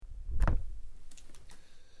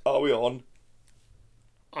we on?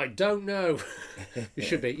 I don't know. We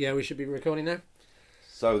should be. Yeah, we should be recording now.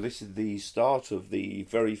 So this is the start of the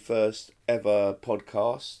very first ever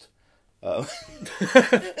podcast. Not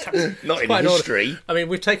in history. I mean,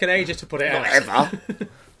 we've taken ages to put it out. Not ever.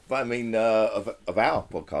 But I mean, of our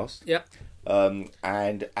podcast. Yep.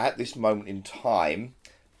 And at this moment in time,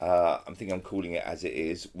 I'm calling it as it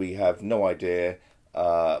is. We have no idea.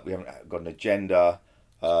 We haven't got an agenda.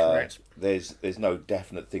 Correct. There's no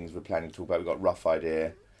definite things we're planning to talk about. We've got a rough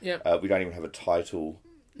idea. Yeah. We don't even have a title.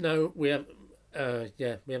 No, we have.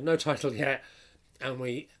 We have no title yet, and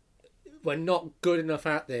we're not good enough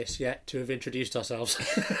at this yet to have introduced ourselves.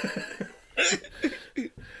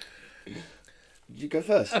 You go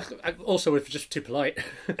first. Also, if just too polite.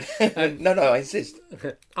 No, I insist.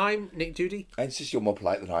 I'm Nick Doody. I insist you're more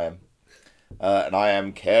polite than I am. And I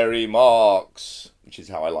am Carey Marks, which is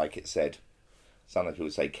how I like it said. Sometimes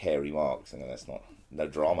people say Carey Marks, and that's no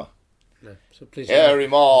drama. No, so please. Carey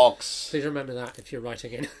Marks. Please remember that if you're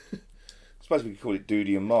writing in. I suppose we could call it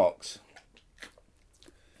Doody and Marks.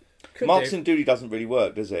 Could Marks do. and Doody doesn't really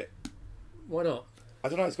work, does it? Why not? I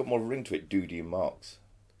don't know. It's got more ring to it. Doody and Marks.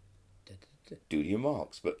 Doody and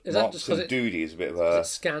Marks, but Is that Marks just 'cause and Doody is a bit of Is a. it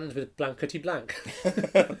scanned with blankety blank?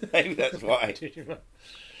 Maybe that's why.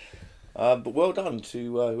 But well done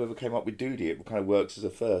to whoever came up with Doody. It kind of works as a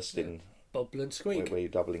first in Bubble and squeak. where you're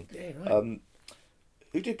doubling. Yeah, right.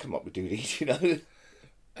 Who did come up with Doody? Do you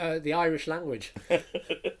know? The Irish language.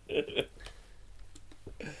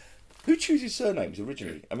 Who chooses surnames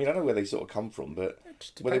originally? I mean, I know where they sort of come from, but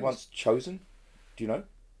were they once chosen? Do you know?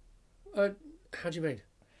 How do you mean?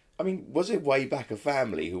 I mean, was it way back a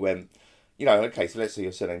family who went, okay, so let's say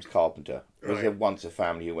your surname's Carpenter. Was Right. there once a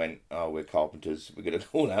family who went, oh, we're carpenters, we're going to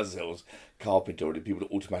call ourselves Carpenter, or did people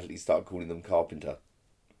automatically start calling them Carpenter?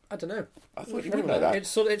 I don't know. I thought you would know that. It's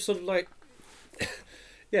sort of like,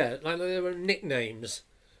 yeah, like there were nicknames,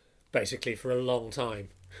 basically, for a long time.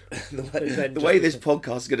 The way this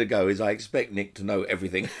podcast is going to go is I expect Nick to know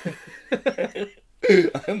everything.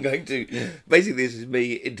 I'm going to... Basically, this is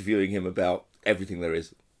me interviewing him about everything there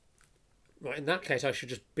is. Right, in that case, I should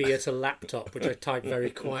just be at a laptop, which I type very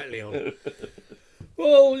quietly on.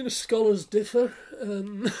 Well, scholars differ.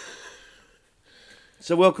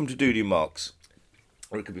 So welcome to Doody and Marks.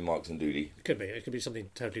 Or it could be Marks and Doody. It could be something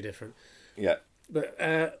totally different. Yeah. But,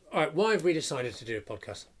 all right, why have we decided to do a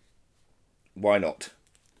podcast? Why not?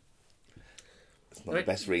 That's not Right.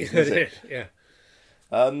 the best reason, is it? Yeah.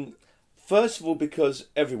 First of all, because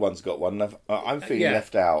everyone's got one. I'm feeling Yeah.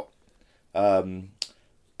 left out.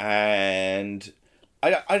 And I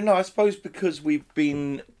don't know, I suppose because we've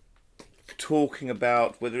been talking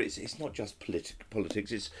about whether it's not just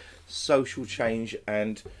politics, it's social change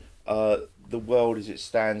and the world as it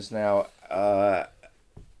stands now,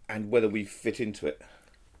 and whether we fit into it.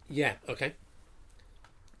 Yeah, okay.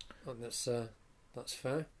 Well, that's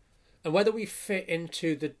fair. And whether we fit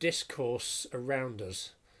into the discourse around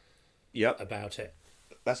us Yep, about it.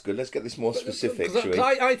 that's good. Let's get this more specific, shall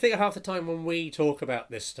Because we? I think half the time when we talk about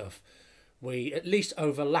this stuff, we at least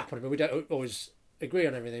overlap on it. I mean, we don't always agree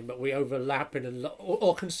on everything, but we overlap in a lot,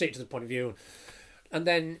 or can see it to the point of view. And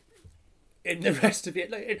then in the rest of it,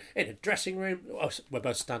 like in a dressing room, we're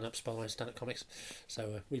both stand-ups, by the way, stand-up comics.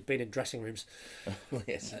 So we've been in dressing rooms.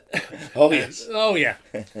 Yes. Oh, yes. Oh yeah,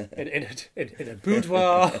 in a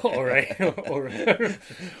boudoir or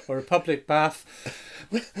a public bath.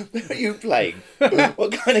 Where are you playing?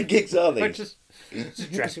 What kind of gigs are these?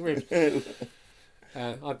 Just dressing rooms.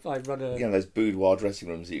 I run a Those boudoir dressing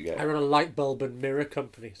rooms that you get. I run a light bulb and mirror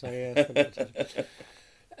company. So yeah.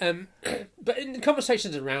 But in the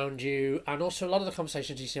conversations around you, and also a lot of the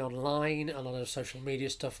conversations you see online, a lot of social media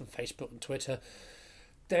stuff on Facebook and Twitter,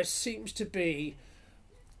 there seems to be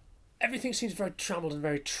everything seems very trammeled and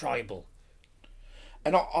very tribal.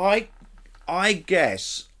 And I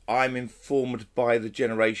guess I'm informed by the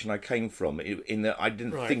generation I came from, in that I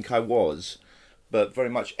didn't Right. think I was, but very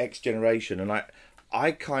much X generation, and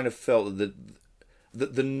I kind of felt that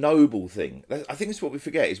the noble thing, I think it's what we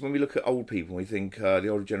forget, is when we look at old people and we think the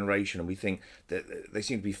older generation, and we think that they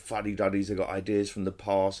seem to be fuddy-duddies, they've got ideas from the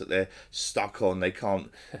past that they're stuck on, they can't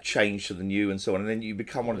change to the new and so on, and then you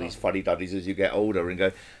become one of these fuddy-duddies as you get older and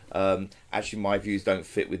go, actually my views don't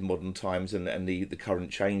fit with modern times and the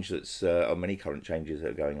current change that's, or many current changes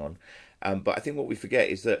that are going on. But I think what we forget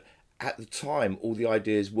is that at the time, all the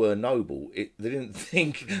ideas were noble. They didn't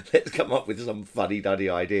think, let's come up with some fuddy-duddy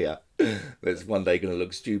idea that's one day going to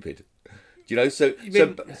look stupid. Do you know? So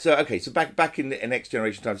back in X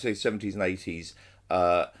generation time, say 70s and 80s,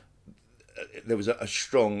 a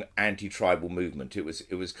strong anti-tribal movement. It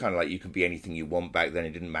was kind of like you could be anything you want back then.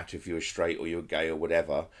 It didn't matter if you were straight or you were gay or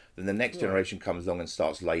whatever. Then the next generation comes along and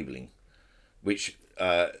starts labelling, which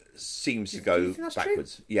seems to Do you go think that's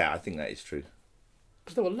backwards. true? Yeah, I think that is true.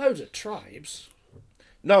 Because there were loads of tribes.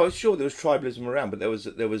 No, sure there was tribalism around, but there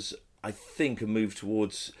was I think a move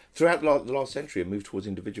towards throughout the last century a move towards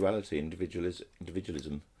individuality,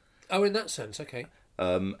 individualism. Oh, in that sense, okay.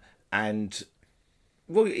 And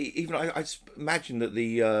well, even I imagine that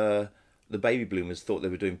the baby bloomers thought they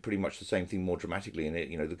were doing pretty much the same thing more dramatically, and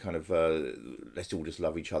it, the kind of let's all just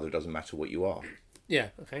love each other. It doesn't matter what you are. Yeah,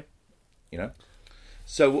 okay.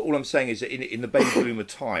 So all I'm saying is that in the baby bloomer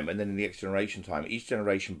time, and then in the X generation time, each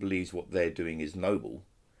generation believes what they're doing is noble,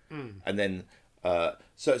 and then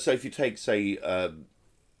so if you take say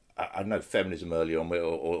I don't know feminism earlier on,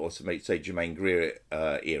 or say Germaine Greer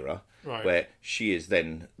era. Right. Where she is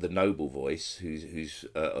then the noble voice who's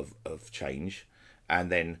of change,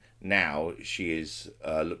 and then now she is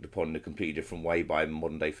looked upon in a completely different way by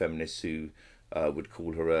modern day feminists who would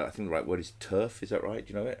call her I think the right word is TERF. Is that right?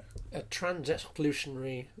 Do you know it? A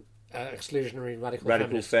trans-exclusionary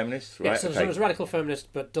radical feminist. Right. Yeah, so okay. it's a radical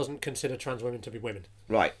feminist, but doesn't consider trans women to be women.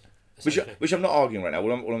 Right. Which I'm not arguing right now.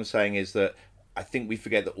 All I'm saying is that I think we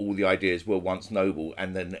forget that all the ideas were once noble,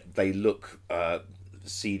 and then they look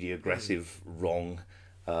seedy, aggressive, wrong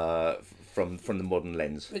from the modern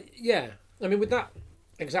lens. Yeah, I mean, with that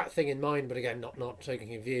exact thing in mind, but again, not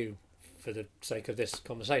taking a view for the sake of this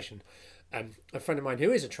conversation. A friend of mine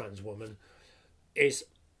who is a trans woman is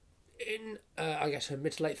in, I guess, her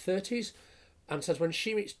mid to late 30s, and says when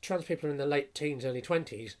she meets trans people in their late teens, early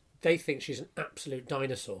 20s, they think she's an absolute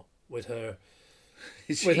dinosaur with her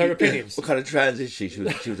her opinions. What kind of trans is she? She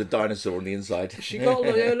was a dinosaur on the inside. She got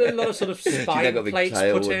a lot of sort of spine plates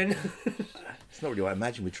put in. It's not really what I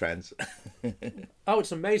imagine with trans. Oh,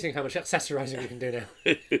 it's amazing how much accessorising we can do now.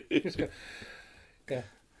 Yeah.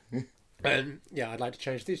 I'd like to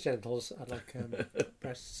change these genitals. I'd like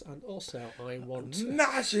breasts, and also I want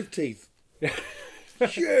massive teeth,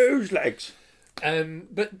 huge legs.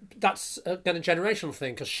 But that's again a generational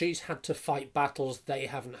thing, because she's had to fight battles they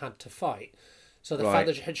haven't had to fight. So the fact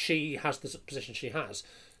that she has the position she has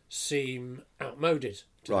seem outmoded.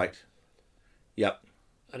 Right. Yep.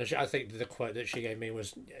 And I think the quote that she gave me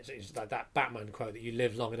was it's like that Batman quote that you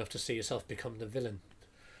live long enough to see yourself become the villain.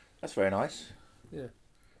 That's very nice. Yeah.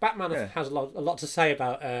 Batman has a lot to say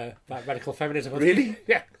about radical feminism. Really?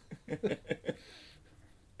 Yeah.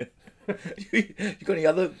 You got any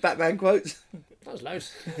other Batman quotes? That was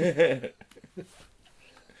loads.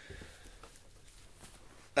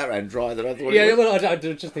 That ran drier than I thought. Yeah, well, I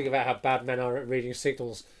just think about how bad men are at reading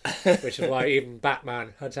signals, which is why even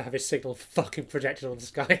Batman had to have his signal fucking projected on the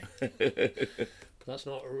sky. But that's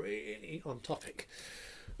not really on topic.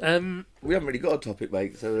 We haven't really got a topic,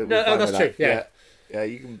 mate. So no, that's true. Yeah. Yeah,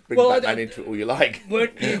 you can bring Batman into it all you like.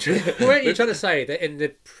 Weren't you trying to say that in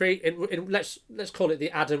the let's call it the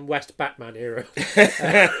Adam West Batman era,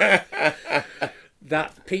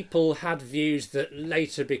 that people had views that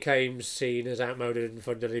later became seen as outmoded and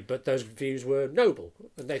fundamental, but those views were noble,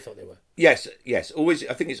 and they thought they were. Yes. Always,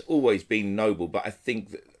 I think it's always been noble, but I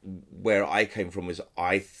think that where I came from was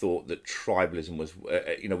I thought that tribalism was,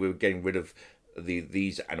 we were getting rid of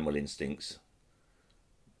these animal instincts.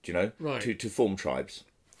 Do you know? Right. To form tribes.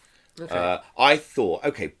 Okay. I thought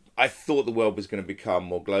the world was going to become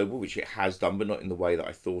more global, which it has done, but not in the way that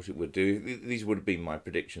I thought it would do. These would have been my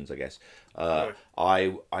predictions, I guess. Right.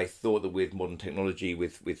 I thought that with modern technology,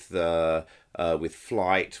 with flight,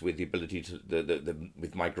 with the ability to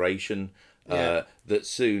with migration, that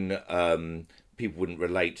soon people wouldn't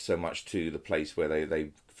relate so much to the place where they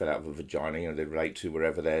fell out of a vagina. They relate to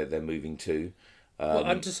wherever they're moving to. Well,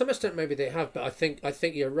 and to some extent, maybe they have, but I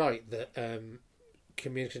think you're right that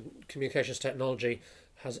communications technology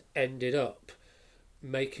has ended up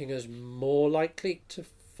making us more likely to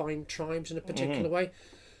find tribes in a particular way.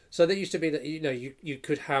 So there used to be that you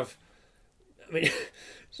could have, I mean,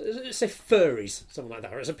 say furries, something like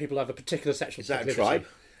that, or some people have a particular sexual. Is that a tribe?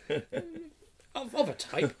 of a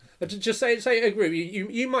type. Just say a group.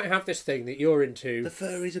 You might have this thing that you're into. The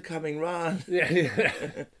furries are coming, run!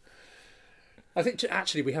 Yeah. I think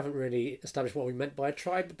actually we haven't really established what we meant by a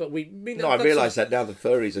tribe, but we mean. No, I realise that now. The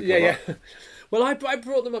furries are coming. Yeah. Well, I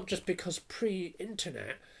brought them up just because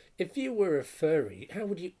pre-internet, if you were a furry, how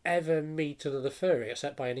would you ever meet another furry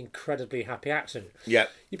except by an incredibly happy accident? Yeah.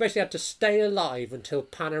 You basically had to stay alive until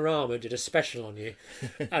Panorama did a special on you,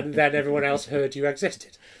 and then everyone else heard you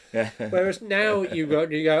existed. Whereas now you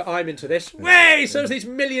go, I'm into this. Way, so there's these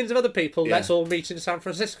millions of other people. Yeah. Let's all meet in San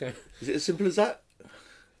Francisco. Is it as simple as that?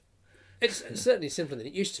 It's certainly simpler than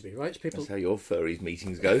it used to be, right? People. That's how your furries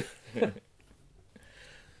meetings go.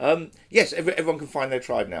 Yes, everyone can find their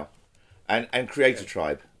tribe now, and create a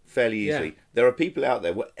tribe fairly easily. Yeah. There are people out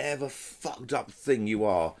there, whatever fucked up thing you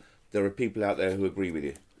are, there are people out there who agree with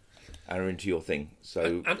you and are into your thing.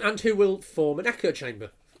 So And who will form an echo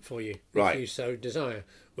chamber for you Right. if you so desire,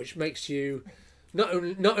 which makes you not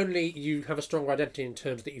only you have a stronger identity in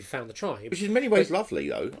terms that you found the tribe. which is in many ways lovely,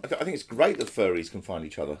 though. I think it's great that furries can find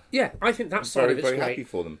each other. Yeah, I think that side Very, of it's very great. happy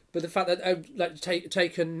for them. But the fact that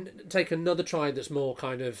take another tribe that's more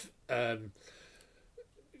kind of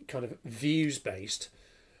views based,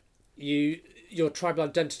 your tribal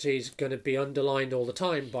identity is going to be underlined all the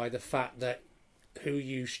time by the fact that who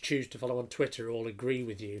you choose to follow on Twitter all agree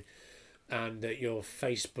with you, and that your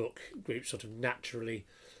Facebook groups sort of naturally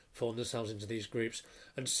form themselves into these groups,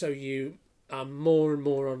 and so you are more and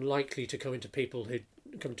more unlikely to come into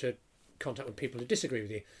contact with people who disagree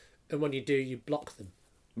with you, and when you do, you block them.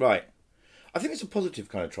 Right. I think it's a positive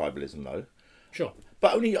kind of tribalism, though. Sure.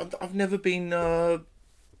 But only I've never been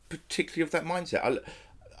particularly of that mindset.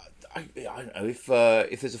 I don't know if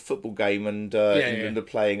there's a football game and England are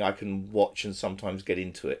playing, I can watch and sometimes get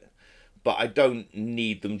into it, but I don't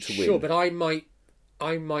need them to win. Sure, but I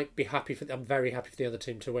might be happy I'm very happy for the other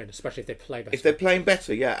team to win, especially if they play better. If they're playing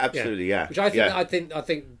better, yeah, absolutely, yeah. Which I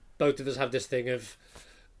think both of us have this thing of.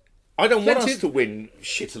 I don't want us to win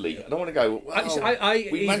shittily. I don't want to go. Well, I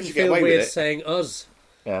we even managed to get feel away weird with it. saying us.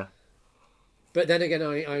 Yeah. But then again,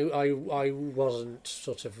 I wasn't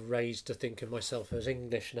sort of raised to think of myself as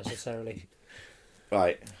English necessarily.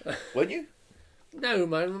 Right. Weren't you? No,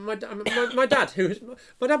 my dad, my dad,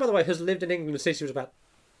 by the way, has lived in England since he was about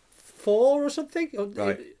 4 or something.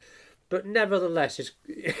 Right. But nevertheless, is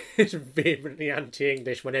vehemently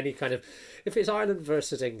anti-English when any kind of... If it's Ireland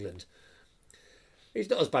versus England, he's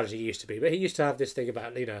not as bad as he used to be, but he used to have this thing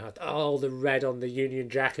about, the red on the Union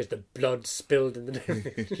Jack is the blood spilled in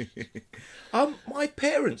the... My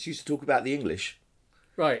parents used to talk about the English,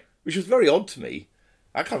 Right. which was very odd to me.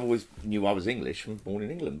 I kind of always knew I was English. I was born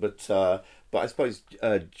in England, but I suppose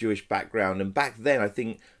Jewish background, and back then I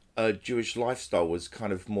think Jewish lifestyle was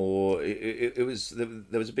kind of more. There was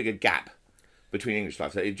a bigger gap between English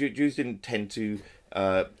lifestyle. Jews didn't tend to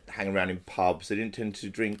hang around in pubs. They didn't tend to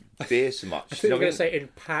drink beer so much. I think you were going to say in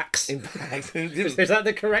packs. In packs. Is that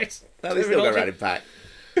the correct? No, they still go around in packs.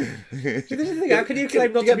 This is the thing. How can you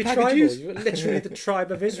claim not to be tribal? You're literally the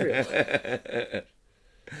tribe of Israel.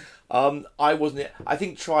 I wasn't. I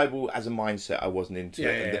think tribal as a mindset, I wasn't into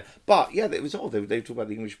it. Yeah. But yeah, it was odd. They talk about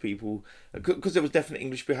the English people because there was definite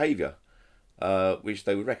English behaviour, which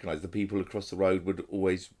they would recognise. The people across the road would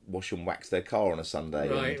always wash and wax their car on a Sunday,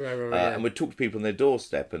 Right, and would talk to people on their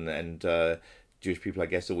doorstep. And Jewish people, I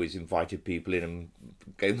guess, always invited people in and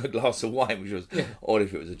gave them a glass of wine, which was odd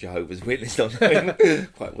if it was a Jehovah's Witness, not knowing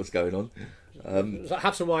quite what's going on.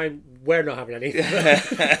 Have some wine. We're not having any.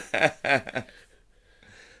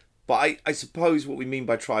 But I suppose what we mean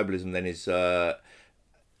by tribalism then is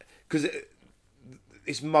because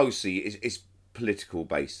it's mostly it's political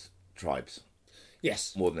based tribes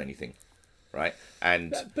Yes. more than anything, right?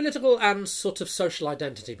 And Political and sort of social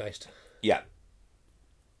identity based. yeah.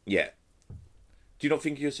 Do you not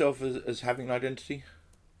think of yourself as having an identity?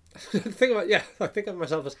 I think of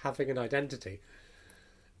myself as having an identity.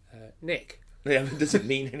 Nick. Yeah, it doesn't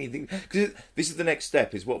mean anything. Because this is the next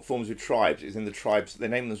step, is what forms with tribes. Is in the tribes, they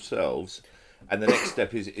name themselves, and the next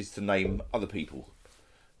step is to name other people.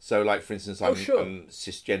 So, like, for instance, I'm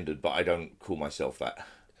cisgendered, but I don't call myself that.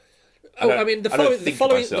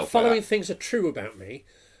 The following things are true about me.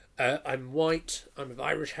 I'm white, I'm of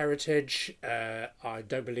Irish heritage, I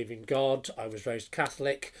don't believe in God, I was raised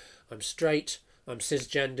Catholic, I'm straight, I'm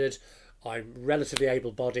cisgendered, I'm relatively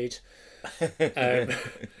able-bodied, and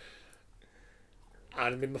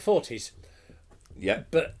I'm in my 40s. Yeah.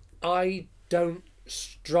 But I don't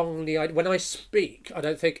strongly... When I speak, I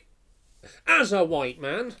don't think, as a white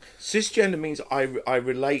man... Cisgender means I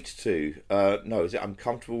relate to... I'm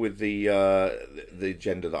comfortable with the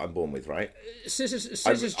gender that I'm born with, right? Cis is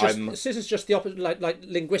just the opposite. Like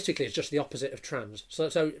linguistically, it's just the opposite of trans.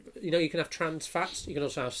 So you can have trans fats. You can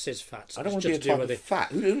also have cis fats. I don't want to be a type of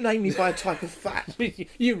fat. Who named me by a type of fat?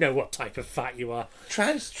 You know what type of fat you are.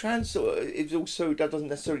 Trans is also, that doesn't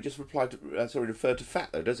necessarily just refer to fat,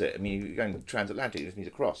 though, does it? I mean, you're going transatlantic, it just means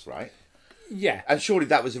across, right? Yeah. And surely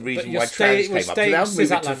that was the reason why trans came up. So now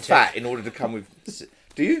move it to fat in order to come with...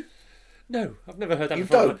 Do you? No, I've never heard that you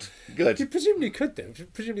before. You don't? Good. You presumably could, though.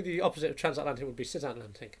 Presumably the opposite of transatlantic would be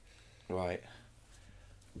cisatlantic. Right.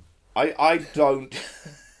 I don't...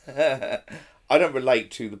 I don't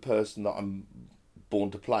relate to the person that I'm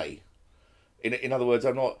born to play. In other words,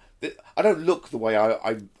 I'm not... I don't look the way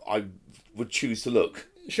I would choose to look.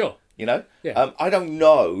 Sure. You know, Yeah. I don't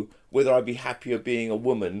know whether I'd be happier being a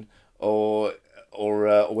woman or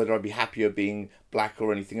whether I'd be happier being black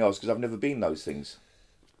or anything else, because I've never been those things.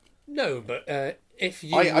 No, but if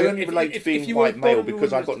you, I only relate to if being you were white male born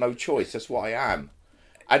because I've got no choice. That's what I am,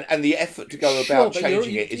 and the effort to go about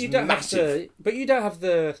changing it is massive. But you don't have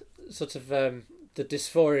the sort of the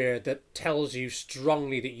dysphoria that tells you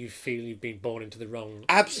strongly that you feel you've been born into the wrong.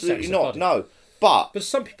 Absolutely sex or not. body. No, but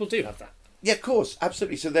some people do have that. yeah, of course,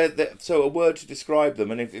 absolutely. So so a word to describe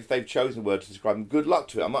them, and if they've chosen a word to describe them, good luck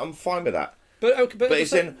to it. I'm fine with that. But okay, But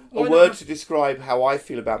it's then a why word not? to describe how I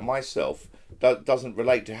feel about myself doesn't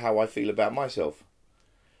relate to how I feel about myself.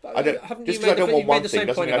 I don't- Haven't just you 'cause I made don't the- want you one made the thing same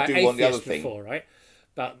doesn't point mean I about do want the other atheist thing. before, right?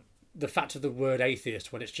 But the fact of the word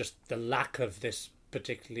atheist, when it's just the lack of this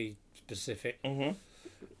particularly specific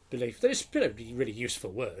belief, that it's been a really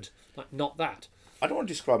useful word. Like, not that. I don't want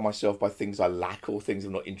to describe myself by things I lack or things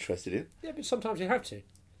I'm not interested in. Yeah, but sometimes you have to.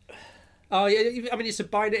 Oh, yeah. I mean, it's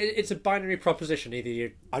a binary proposition. Either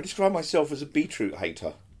you, I describe myself as a beetroot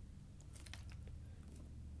hater.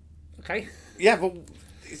 okay. Yeah, but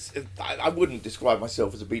I wouldn't describe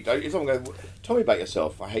myself as a beetroot. If I'm going, tell me about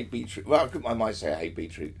yourself. I hate beetroot. Well, I might say I hate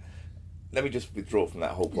beetroot. Let me just withdraw from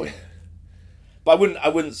that whole point. But I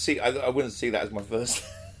wouldn't see that as my first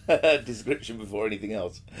description before anything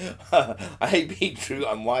else. I hate beetroot.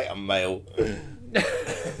 I'm white. I'm male.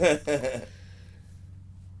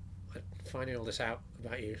 Finding all this out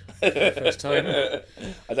about you for the first time.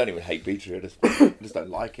 I don't even hate beetroot. I just don't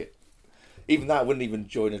like it. Even that, I wouldn't even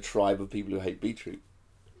join a tribe of people who hate beetroot.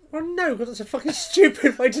 Well, no, because that's a fucking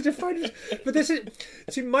stupid way to define it. But this is...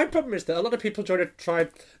 See, my problem is that a lot of people join a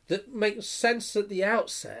tribe that makes sense at the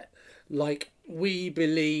outset. Like, we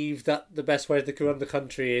believe that the best way to run the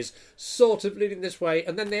country is sort of leading this way,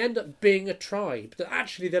 and then they end up being a tribe that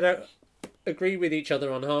actually they don't agree with each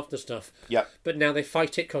other on half the stuff. Yeah. But now they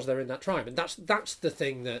fight it because they're in that tribe. And that's the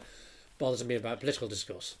thing that bothers me about political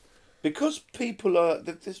discourse. Because people are...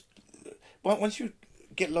 Once you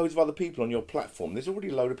get loads of other people on your platform, there's already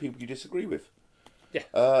a load of people you disagree with. Yeah.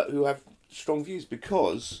 Who have strong views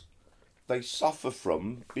because they suffer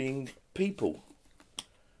from being people.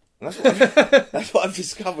 And that's what I've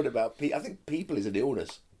discovered about people. I think people is an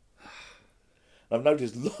illness. I've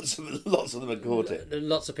noticed lots of them have caught it. There are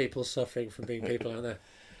lots of people suffering from being people out there.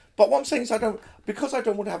 But what I'm saying is, I don't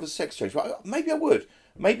want to have a sex change. Maybe I would.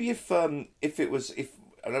 Maybe if I'm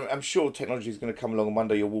sure technology is going to come along, and one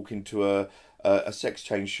day you'll walk into a sex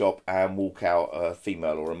change shop and walk out a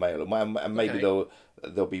female or a male, and maybe Okay.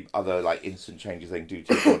 there'll be other like instant changes they can do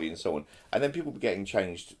to your body and so on, and then people be getting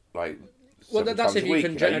changed like Well, several that's times if a you week.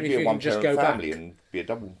 can You'd generally- be if a you can just one-parent go family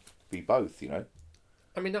back. and be both. You know.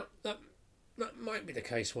 I mean, that might be the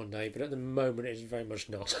case one day, but at the moment it's very much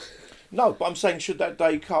not. No, but I'm saying, should that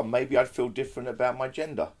day come, maybe I'd feel different about my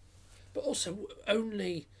gender. But also,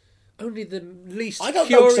 only the least I don't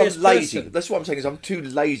know because curious I'm lazy. person. That's what I'm saying, is I'm too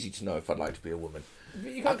lazy to know if I'd like to be a woman.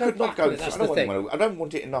 But you I can't go could not back go. with it, that's I the don't, thing. I don't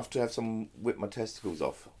want it enough to have someone whip my testicles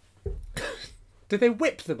off. Do they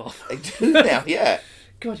whip them off? They do now, yeah.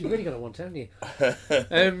 God, you've really got to want, haven't you?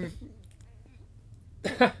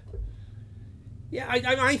 Yeah,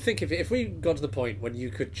 I think if we got to the point when you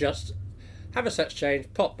could just have a sex change,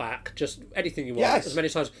 pop back, just anything you want, Yes. as many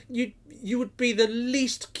times, you would be the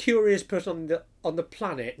least curious person on the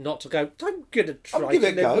planet not to go, I'm going to try I'll to give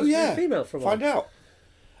it a live go, as yeah. a female for a while. Find out.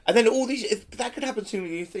 And then all these, if that could happen sooner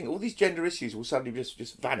than you think, all these gender issues will suddenly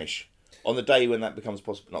just vanish on the day when that becomes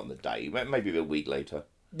possible. Not on the day, maybe a week later.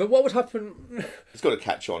 But what would happen? It's got to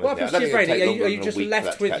catch on. What hasn't happens it? I to your don't think brain? it'll take Are longer you than a just week for that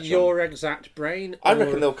left to with catch your exact brain? I or-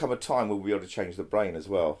 reckon there'll come a time where we'll be able to change the brain as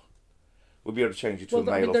well. We'll be able to change it to Well,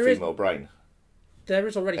 a I male mean, or there is- female brain. There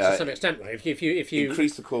is already to some extent, right? If you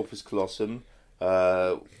Increase the corpus callosum.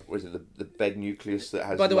 What is it? The bed nucleus that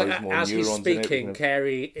has By the way, loads more as he's neurons in it. speaking,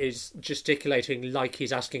 Carey is gesticulating like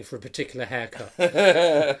he's asking for a particular haircut.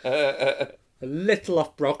 A little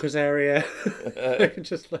off Broca's area.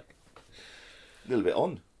 Just like... A little bit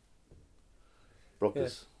on.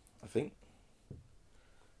 Broca's, I think.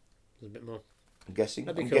 A bit more. I'm guessing.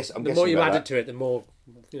 That'd be I'm cool. guessing The more you about added that. to it, the more,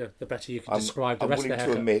 the better you can describe the I'm rest of willing the to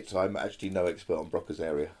haircut. admit I'm actually no expert on Broca's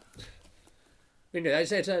area.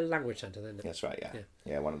 It's a language centre, then. That's right, yeah.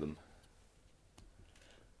 Yeah, one of them.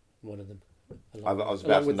 One of them. I was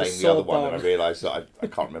about to name the other one and I realised that I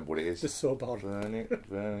can't remember what it is. The Sorbonne.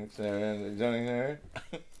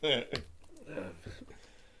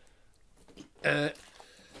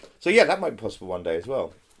 So yeah, that might be possible one day as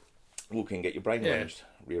well. Walk in and get your brain Yeah.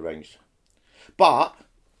 rearranged. But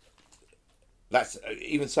that's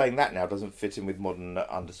even saying that now doesn't fit in with modern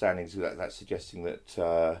understandings. That's suggesting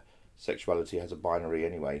that sexuality has a binary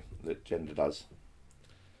anyway that gender does.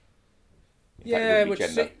 In fact, it Yeah, wouldn't be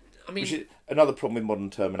gender. I mean, Which is another problem with modern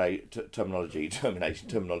terminology,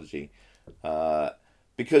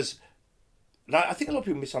 because I think a lot of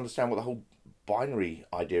people misunderstand what the whole binary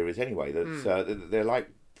idea is anyway. That they're like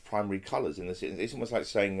primary colours in this. It's almost like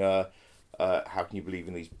saying, "How can you believe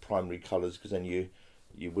in these primary colours? Because then you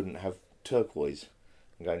wouldn't have turquoise."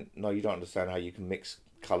 And going, no, you don't understand how you can mix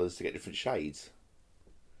colours to get different shades.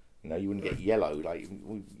 You know, you wouldn't get yellow like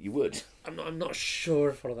you would. I'm not sure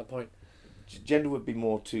if I follow that point. Gender would be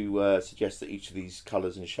more to suggest that each of these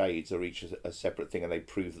colours and shades are each a separate thing, and they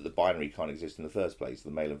prove that the binary can't exist in the first place,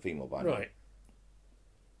 the male and female binary. Right.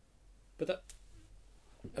 But that...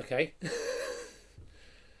 Okay.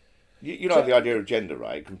 You know, the idea of gender,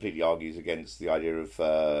 right, completely argues against the idea of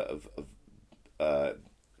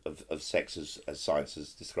sex as science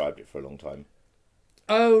has described it for a long time.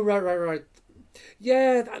 Oh, right.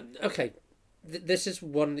 Yeah, okay. This is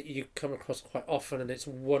one that you come across quite often, and it's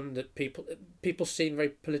one that people seem very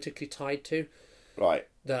politically tied to. Right.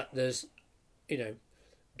 That there's,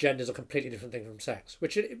 gender's a completely different thing from sex,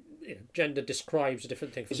 which gender describes a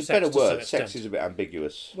different thing from sex. It's a better to some word. extent. Sex is a bit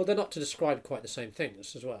ambiguous. Well, they're not to describe quite the same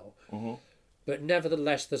things as well. Mm-hmm. But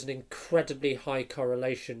nevertheless, there's an incredibly high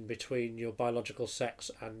correlation between your biological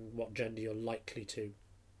sex and what gender you're likely to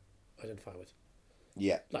identify with.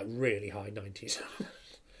 Yeah. Like really high 90s.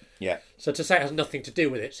 Yeah. So to say it has nothing to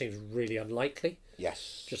do with it seems really unlikely.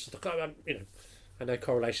 Yes. Just I know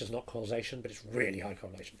correlation is not causation, but it's really high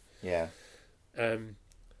correlation. Yeah.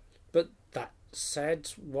 But that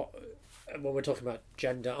said, when we're talking about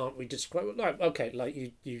gender, aren't we describing? Like, okay, like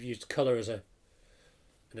you've used colour as an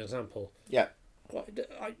example. Yeah.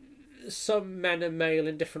 Some men are male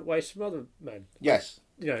in different ways from other men. Yes.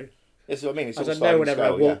 That's what I mean. It's as all I know sliding whenever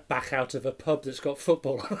scale, I walk back out of a pub that's got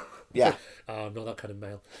football. Yeah. Oh, I'm not that kind of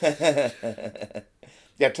male.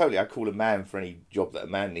 Yeah, totally. I call a man for any job that a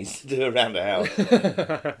man needs to do around a house.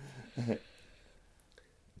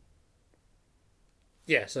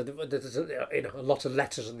 Yeah, so there's a lot of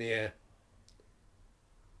letters in the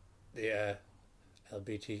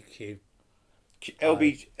LGBTQ.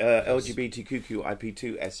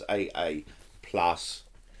 LGBTQIP2 SAA plus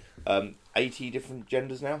 80 different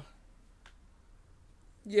genders now.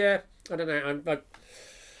 Yeah, I don't know.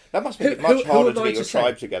 That must make it much harder to get your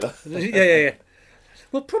tribe together. Yeah.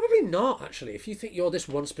 Well, probably not actually. If you think you're this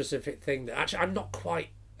one specific thing that actually I'm not quite.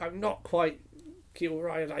 You're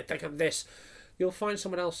right. I think I'm this. You'll find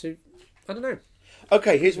someone else who I don't know.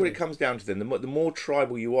 Okay, here's what it comes down to then. The more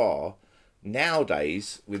tribal you are,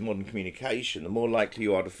 nowadays, with modern communication, the more likely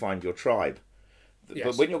you are to find your tribe. Yes.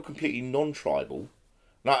 But when you're completely non-tribal...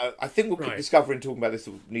 Now, I think we'll discover in talking about this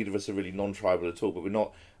that neither of us are really non-tribal at all, but we're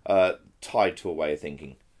not tied to a way of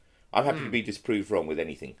thinking. I'm happy to be disproved wrong with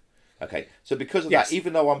anything. Okay, so because of that,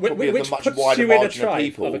 even though I'm probably of a much wider margin of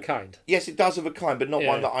people... of a kind. Yes, it does of a kind, but not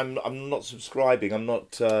one that I'm not subscribing. I'm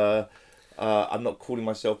not calling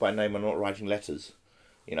myself by name. I'm not writing letters.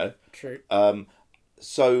 True.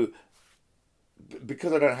 So,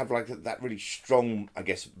 because I don't have like that really strong, I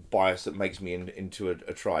guess, bias that makes me into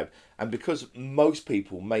a tribe, and because most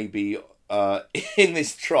people may be in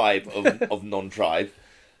this tribe of non-tribe,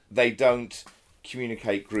 they don't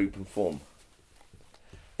communicate, group, and form.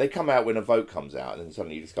 They come out when a vote comes out, and then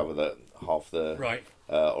suddenly you discover that half the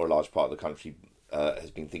or a large part of the country has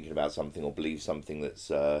been thinking about something or believes something that's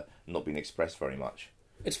not been expressed very much.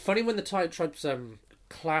 It's funny when the tribes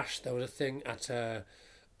clashed. There was a thing at a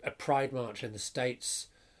Pride march in the States,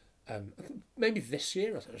 maybe this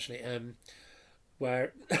year actually,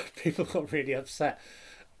 where people got really upset.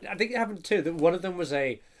 I think it happened too that one of them was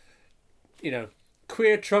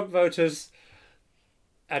queer Trump voters,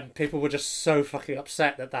 and people were just so fucking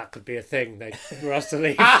upset that could be a thing. They were asked to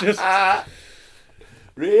leave.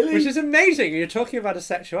 Really? Which is amazing. You're talking about a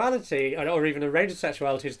sexuality, or even a range of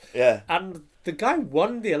sexualities. Yeah. And the guy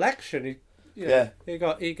won the election. He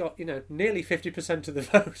got nearly 50% of the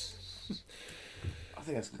vote. I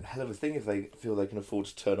think that's a hell of a thing if they feel they can afford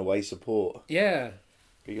to turn away support. Yeah.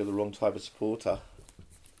 But you're the wrong type of supporter.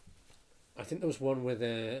 I think there was one with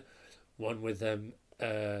a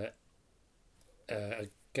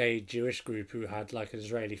gay Jewish group who had like an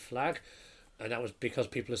Israeli flag, and that was because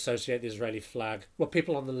people associate the Israeli flag. Well,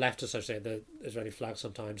 people on the left associate the Israeli flag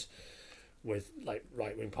sometimes with like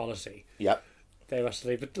right-wing policy. Yep. They were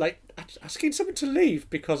actually, but like asking someone to leave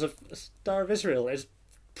because of the Star of Israel is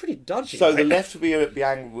pretty dodgy. So the left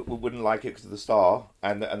wouldn't like it because of the star,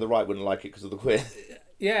 and the right wouldn't like it because of the queer.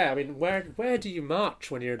 Yeah, I mean, where do you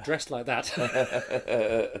march when you're dressed like that?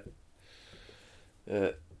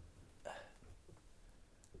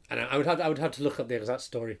 And I would have to look up the exact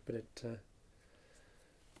story, but it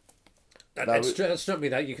struck me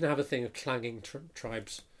that you can have a thing of clanging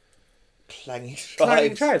tribes. Clanging tribes.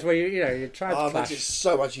 Clanging tribes, where your tribes Oh, it clash. makes it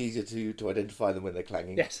so much easier to identify them when they're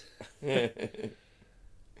clanging. Yes. Like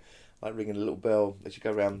ringing a little bell as you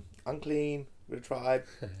go around. Unclean, we're a tribe.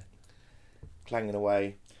 Clanging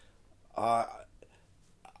away. I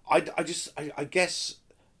guess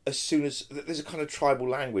as soon as there's a kind of tribal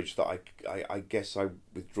language that I guess I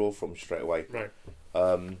withdraw from straight away. Right.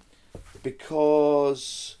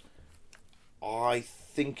 Because I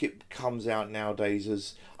think it comes out nowadays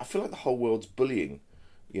as I feel like the whole world's bullying,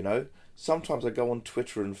 you know. Sometimes I go on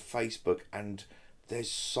Twitter and Facebook and there's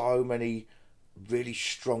so many really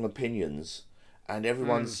strong opinions and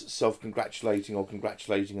everyone's self-congratulating or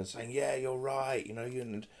congratulating and saying, yeah, you're right, you know.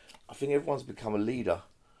 And I think everyone's become a leader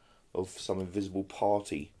of some invisible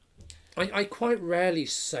party. I quite rarely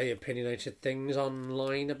say opinionated things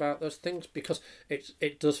online about those things because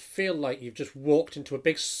it does feel like you've just walked into a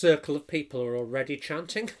big circle of people who are already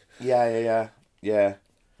chanting. Yeah.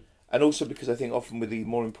 And also because I think often with the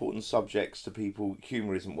more important subjects to people,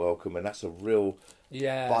 humour isn't welcome, and that's a real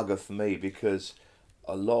bugger for me because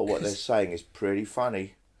a lot of what they're saying is pretty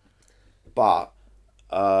funny, but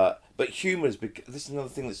humour is this is another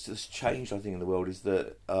thing that's just changed. I think in the world is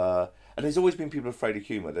that. And there's always been people afraid of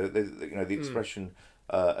humour. The expression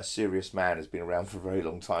 "a serious man" has been around for a very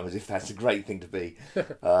long time, as if that's a great thing to be.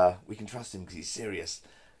 We can trust him because he's serious,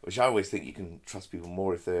 which I always think you can trust people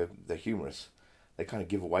more if they're humorous. They kind of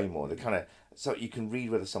give away more. So you can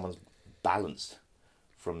read whether someone's balanced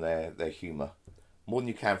from their humour more than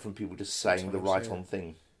you can from people just saying the right on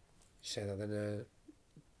thing. You say that then.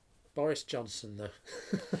 Boris Johnson, though.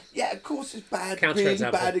 Yeah, of course, it's really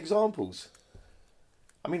bad examples.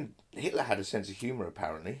 I mean, Hitler had a sense of humour,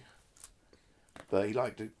 apparently. But he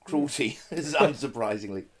liked cruelty,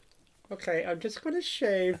 unsurprisingly. Okay, I'm just going to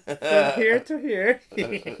shave from here to here.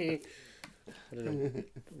 I don't know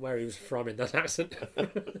where he was from in that accent.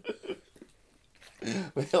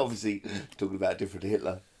 We're obviously talking about a different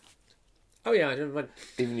Hitler. Oh, yeah, I don't mind.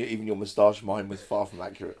 Even your moustache mine was far from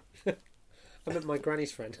accurate. I meant my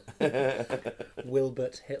granny's friend.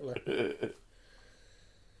 Wilbert Hitler.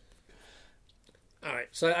 All right,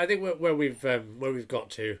 so I think where we've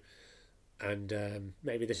got to, and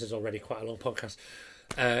maybe this is already quite a long podcast,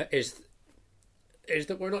 is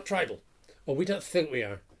that we're not tribal, or we don't think we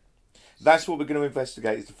are. That's what we're going to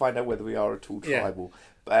investigate, is to find out whether we are at all tribal,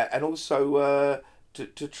 and also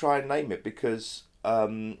to try and name it, because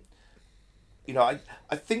I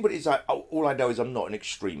think what it is. All I know is I'm not an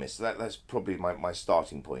extremist. That's probably my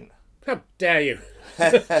starting point. How dare you?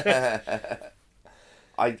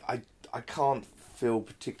 I can't feel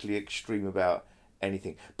particularly extreme about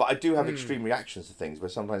anything, but I do have extreme reactions to things where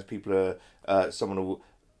sometimes people someone will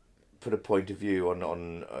put a point of view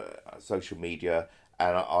on social media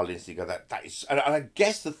and I'll instantly go that is, and I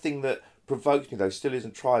guess the thing that provokes me though still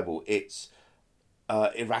isn't tribal, it's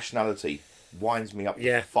irrationality winds me up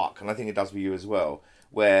to fuck, and I think it does with you as well,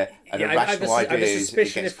 where an irrational idea is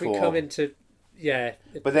suspicion if we come into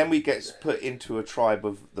but then we get put into a tribe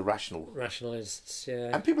of the rationalists,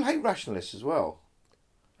 and people hate rationalists as well.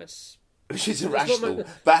 Which is irrational.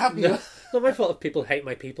 Not my fault if people hate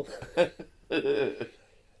my people.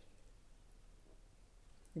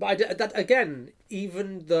 But that again,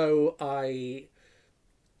 even though I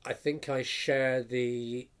think I share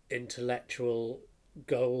the intellectual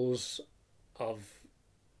goals of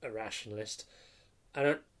a rationalist, I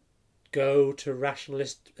don't go to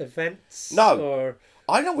rationalist events. No, or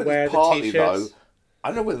I know whether it's partly though. I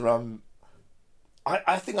don't know whether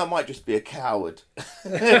I think I might just be a coward.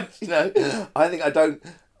 I think I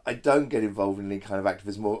don't get involved in any kind of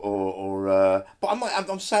activism or but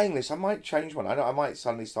I'm saying this, I might change one. I might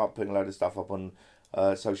suddenly start putting a load of stuff up on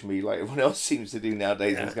social media like everyone else seems to do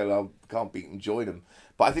nowadays and just go, I can't beat them, join them.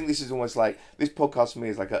 But I think this is almost like, this podcast for me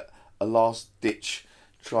is like a last ditch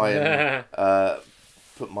try and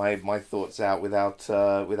put my thoughts out without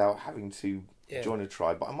having to join a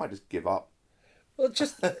tribe. But I might just give up. Well,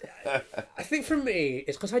 I think for me,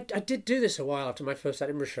 it's because I did do this a while after my first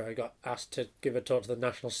Edinburgh show. I got asked to give a talk to the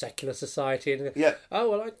National Secular Society. And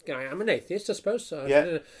I'm an atheist, I suppose. So.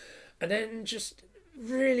 Yeah. And then just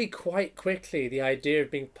really quite quickly, the idea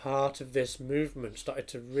of being part of this movement started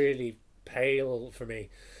to really pale for me.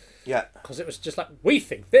 Yeah. Because it was just like, we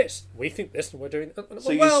think this, and we're doing...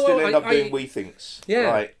 So you still end up doing we thinks. Yeah.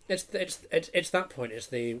 Right. It's that point. It's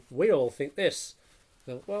the, we all think this.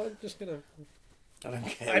 So, well, I'm just going to... I don't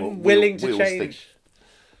care. I'm willing to change.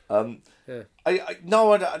 I don't,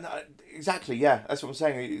 exactly. Yeah, that's what I'm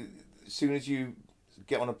saying. As soon as you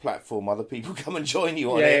get on a platform, other people come and join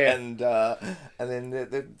you on Yeah, it, yeah. and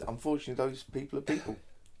then unfortunately those people are people.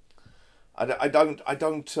 I don't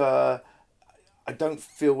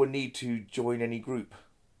feel a need to join any group.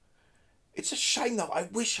 It's a shame though. I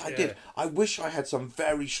wish I did. I wish I had some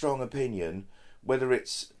very strong opinion, whether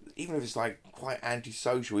it's, even if it's like quite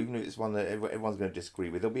antisocial, even if it's one that everyone's going to disagree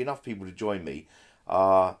with. There'll be enough people to join me,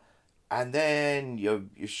 and then your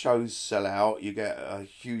shows sell out. You get a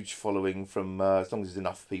huge following from as long as there's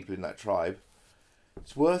enough people in that tribe.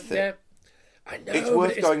 It's worth it. Yeah, I know. It's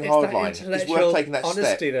worth going hardline. It's worth taking that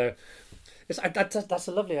honesty, step. Though. That's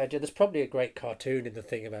a lovely idea. There's probably a great cartoon in the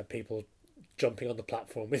thing about people jumping on the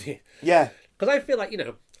platform with you. Yeah, because I feel like,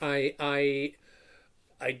 I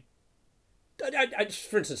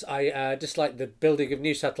for instance, I dislike the building of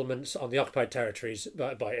new settlements on the occupied territories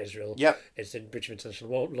by Israel. Yep. It's in breach of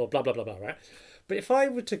international law, blah, blah, blah, blah, right? But if I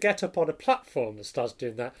were to get up on a platform that starts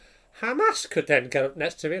doing that, Hamas could then get up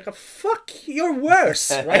next to me and go, fuck, you're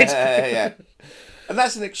worse, right? Yeah. And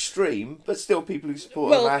that's an extreme, but still people who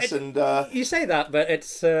support Hamas and... You say that, but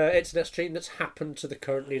it's an extreme that's happened to the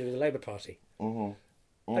current leader of the Labour Party.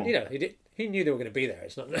 Mm-hmm. And, he knew they were going to be there.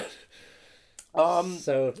 It's not...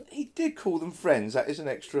 So he did call them friends. That is an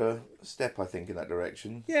extra step, I think, in that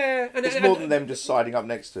direction. Yeah, it's more than them just siding up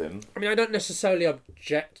next to him. I mean, I don't necessarily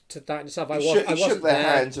object to that itself. He shook their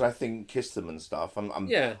hands and I think kissed them and stuff.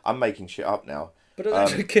 I'm making shit up now.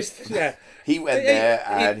 But kissed, yeah, he went there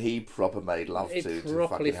and he proper made love to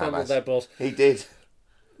properly fucking fondled Hamas. Their balls. He did,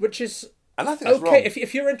 which is, and I think that's okay. wrong.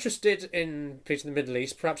 If you're interested in peace in the Middle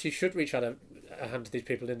East, perhaps you should reach out a hand to these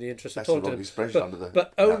people in the interest of talking to them. Expression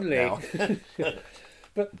but only.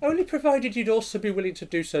 But only provided you'd also be willing to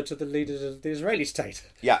do so to the leaders of the Israeli state.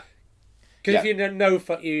 Yeah. Because if you know,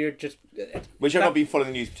 you're just... Which I've not been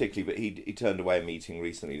following the news particularly, but he turned away a meeting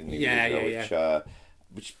recently, didn't he? I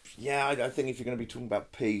think if you're going to be talking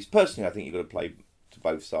about peace, personally, I think you've got to play to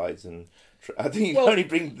both sides, and I think you can only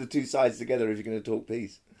bring the two sides together if you're going to talk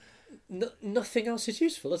peace. Nothing else is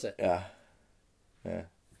useful, is it? Yeah. But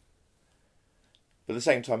at the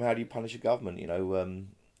same time, how do you punish a government?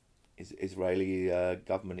 Israeli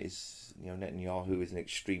government is, Netanyahu is an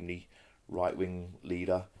extremely right-wing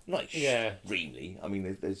leader. Not extremely. I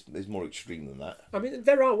mean, there's more extreme than that. I mean,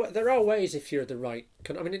 there are ways if you're the right.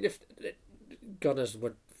 I mean, if God knows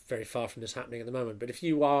we're very far from this happening at the moment, but if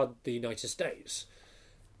you are the United States,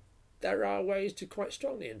 there are ways to quite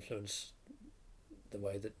strongly influence the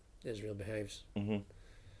way that Israel behaves. Mm-hmm.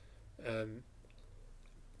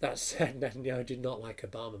 That said, Netanyahu did not like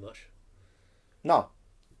Obama much. No,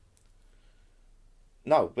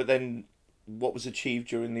 but then what was achieved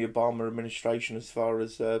during the Obama administration as far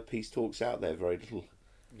as peace talks out there? Very little.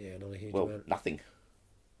 Yeah, not a huge amount. Nothing.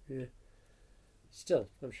 Yeah. Still,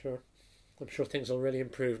 I'm sure things will really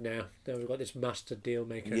improve now. Now we've got this master deal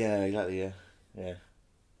maker. Yeah, exactly. Yeah.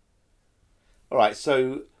 All right,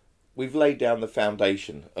 so we've laid down the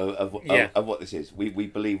foundation of what this is. We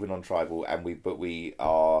believe we're non-tribal, but we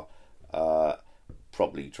are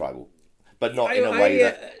probably tribal. But not in a way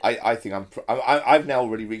that I think I've now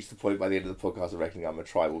already reached the point by the end of the podcast of reckoning I'm a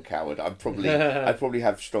tribal coward. I probably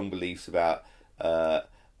have strong beliefs about on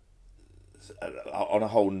a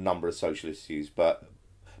whole number of social issues, but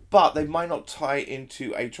they might not tie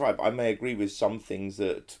into a tribe. I may agree with some things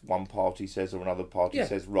that one party says or another party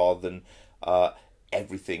says, rather than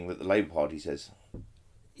everything that the Labour Party says.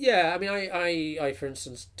 Yeah, I mean, I for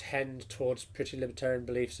instance tend towards pretty libertarian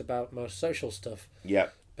beliefs about most social stuff. Yeah.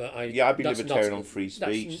 But I'd be libertarian on free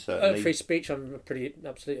speech, certainly. Free speech I'm pretty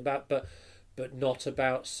absolutely about, but not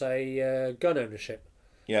about, say, gun ownership.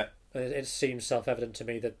 Yeah. It seems self-evident to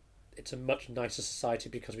me that it's a much nicer society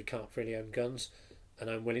because we can't really own guns, and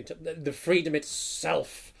I'm willing to... The freedom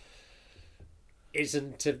itself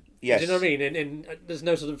isn't... Yes. Do you know what I mean? And there's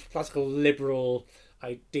no sort of classical liberal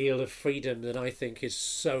ideal of freedom that I think is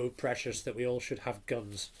so precious that we all should have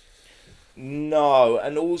guns. No,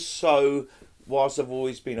 and also... Whilst I've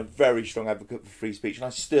always been a very strong advocate for free speech, and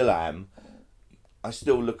I still am, I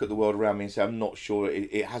still look at the world around me and say, I'm not sure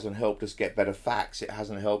it hasn't helped us get better facts. It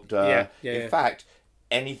hasn't helped... In fact,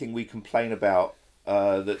 anything we complain about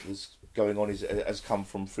that's going on has come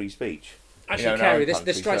from free speech. Actually, Kerry,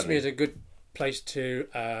 this strikes me as a good place to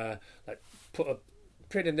put a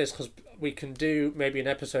print in this, because we can do maybe an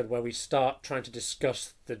episode where we start trying to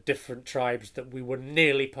discuss the different tribes that we were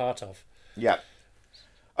nearly part of. Yeah.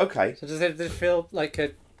 Okay. So does it feel like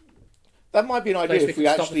a... That might be an idea if we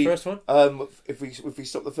actually... Stop the first one? If we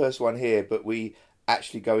stop the first one here, but we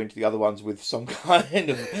actually go into the other ones with some kind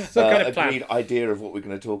of agreed idea of what we're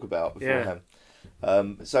going to talk about beforehand. Yeah.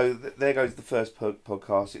 So there goes the first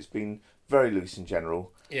podcast. It's been very loose in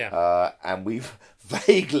general. Yeah. And we've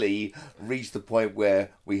vaguely reached the point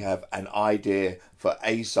where we have an idea for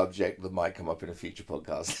a subject that might come up in a future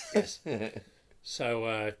podcast. Yes.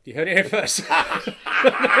 So you heard it here first.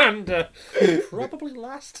 And probably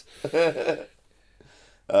last. Thank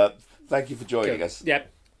you for joining us.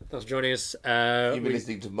 Yep. Thanks for joining us. You've been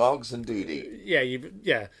listening to Marks and Doody.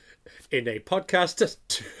 Yeah. In a podcast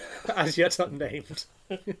as yet unnamed.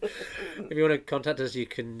 If you want to contact us, you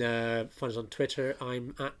can find us on Twitter.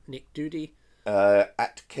 I'm at Nick Doody.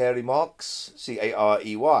 At Carey Marks,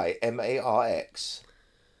 CareyMarx.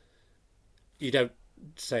 You don't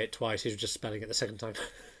say it twice. He's just spelling it the second time.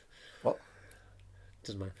 What?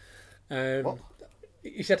 Doesn't matter. What?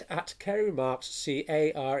 You said at Carey Marks,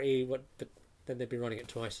 CARE. What? But then they'd be running it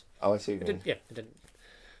twice. Oh, I see. It didn't.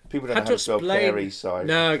 People don't know how to spell Carey, so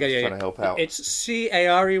no, I'm trying to help out. It's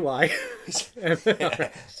CAREY.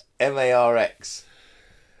 MARX.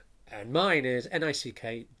 And mine is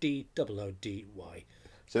NICKDOODY.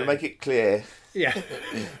 So to make it clear, Yeah.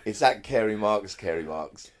 it's at Carey Marks,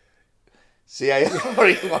 CareyMarx.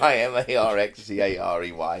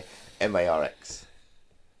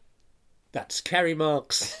 That's Carey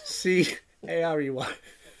Marks, CAREY.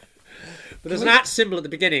 But there's an at symbol at the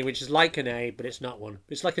beginning, which is like an A, but it's not one.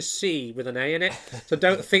 It's like a C with an A in it. So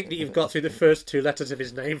don't think that you've got through the first two letters of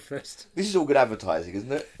his name first. This is all good advertising,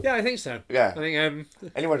 isn't it? Yeah, I think so. Yeah. I think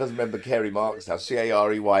Anyone who doesn't remember Carey Marks now,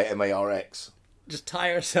 CareyMarx. just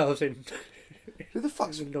tie ourselves in. Who the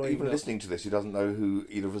fuck's Annoying even lot. listening to this who doesn't know who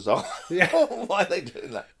either of us are? Yeah. Why are they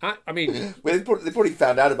doing that? I mean, Well, they probably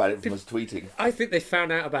found out about it from us tweeting. I think they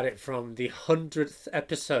found out about it from the 100th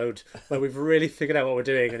episode where we've really figured out what we're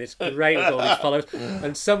doing, and it's great with all these follows.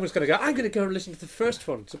 And someone's going to go, I'm going to go and listen to the first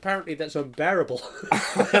one. So apparently that's unbearable.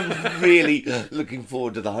 I'm really looking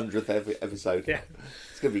forward to the 100th episode. Yeah.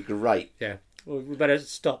 It's going to be great. Yeah. Well, we better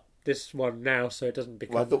stop this one now so it doesn't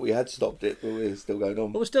become... Well, I thought we had stopped it, but we're still going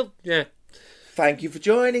on. But we're still... Yeah. Thank you for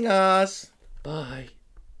joining us. Bye.